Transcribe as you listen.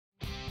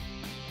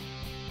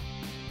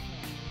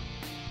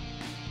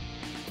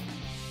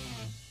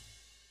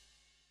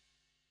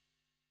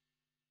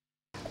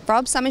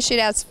Rob, Summer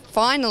Shootout's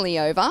finally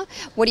over.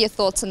 What are your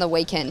thoughts on the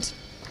weekend?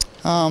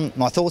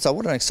 My thoughts are,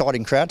 what an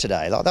exciting crowd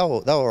today. Like they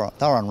were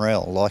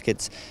unreal. Like,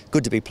 it's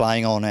good to be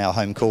playing on our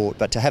home court,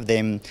 but to have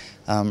them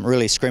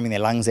really screaming their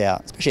lungs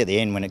out, especially at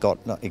the end when it got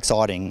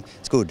exciting,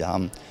 it's good.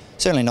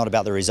 Certainly not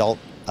about the result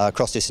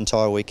across this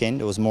entire weekend.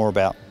 It was more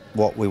about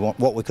what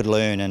we could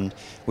learn, and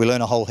we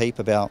learn a whole heap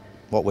about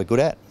what we're good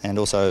at and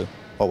also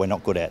what we're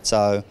not good at.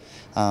 So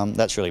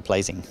that's really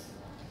pleasing.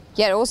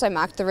 Yeah, it also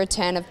marked the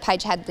return of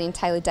Paige Hadley and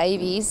Taylor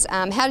Davies.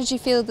 How did you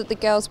feel that the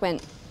girls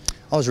went?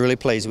 I was really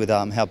pleased with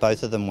how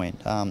both of them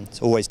went.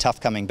 It's always tough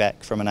coming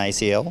back from an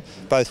ACL.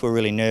 Both were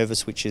really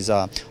nervous, which is,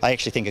 I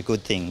actually think, a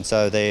good thing.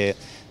 So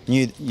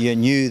you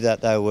knew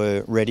that they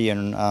were ready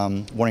and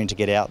wanting to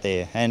get out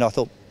there, and I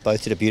thought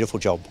both did a beautiful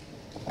job.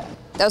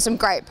 There were some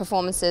great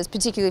performances,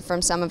 particularly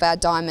from some of our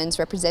Diamonds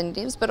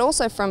representatives, but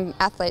also from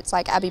athletes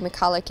like Abby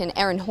McCulloch and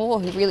Erin Hall,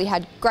 who really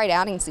had great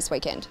outings this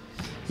weekend.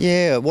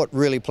 Yeah, what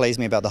really pleased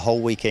me about the whole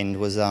weekend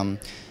was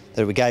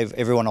that we gave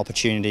everyone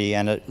opportunity,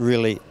 and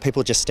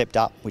people just stepped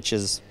up, which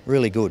is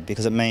really good,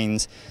 because it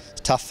means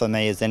it's tough for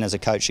me as a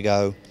coach to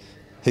go,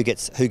 who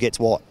gets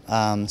what.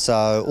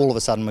 So all of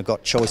a sudden we've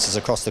got choices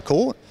across the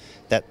court.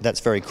 That's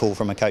very cool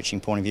from a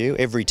coaching point of view.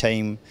 Every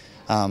team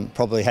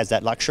probably has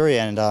that luxury,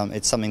 and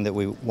it's something that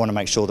we want to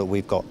make sure that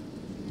we've got.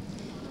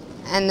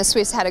 And the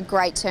Swifts had a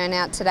great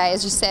turnout today,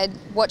 as you said,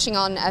 watching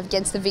on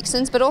against the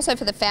Vixens, but also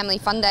for the Family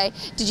Fun Day.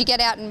 Did you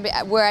get out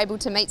and were able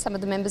to meet some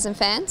of the members and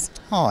fans?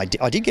 Oh, I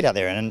did get out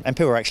there, and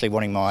people were actually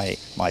wanting my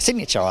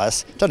signature. I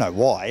don't know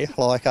why.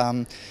 Like,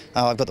 I've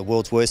got the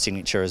world's worst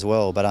signature as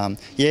well. But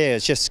yeah,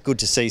 it's just good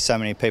to see so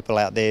many people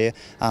out there,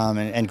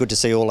 and good to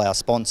see all our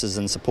sponsors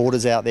and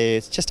supporters out there.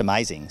 It's just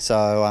amazing.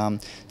 So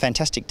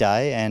fantastic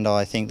day, and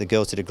I think the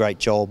girls did a great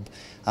job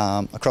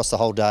across the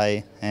whole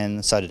day,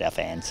 and so did our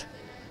fans.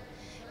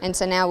 And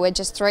so now we're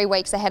just 3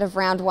 weeks ahead of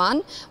round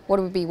one. What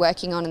will we be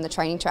working on in the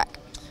training track?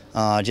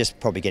 Just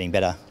probably getting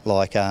better.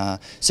 Like,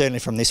 certainly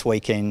from this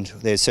weekend,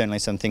 there's certainly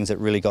some things that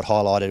really got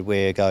highlighted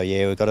where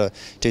yeah, we've got to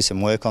do some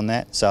work on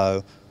that.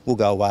 So we'll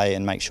go away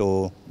and make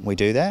sure we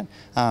do that.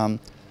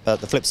 But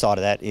the flip side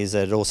of that is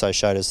that it also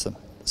showed us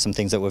some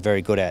things that we're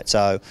very good at.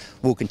 So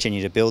we'll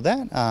continue to build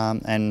that,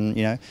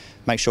 and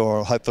make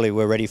sure hopefully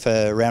we're ready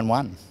for round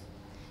one.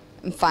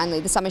 And finally,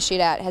 the Summer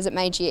Shootout, has it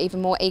made you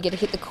even more eager to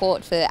hit the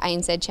court for the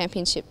ANZ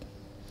Championship?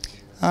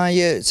 Yeah,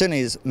 it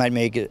certainly has made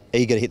me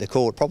eager to hit the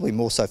court, probably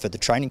more so for the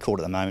training court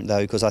at the moment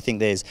though, because I think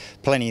there's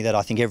plenty that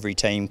I think every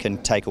team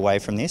can take away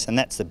from this, and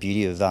that's the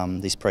beauty of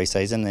this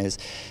pre-season. There's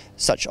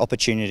such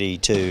opportunity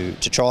to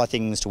try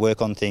things, to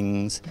work on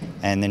things,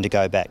 and then to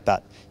go back.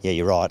 But yeah,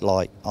 you're right,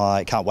 like,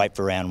 I can't wait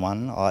for round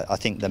one. I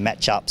think the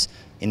matchups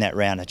in that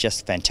round are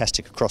just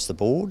fantastic across the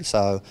board,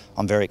 so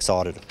I'm very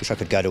excited. Wish I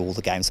could go to all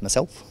the games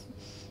myself.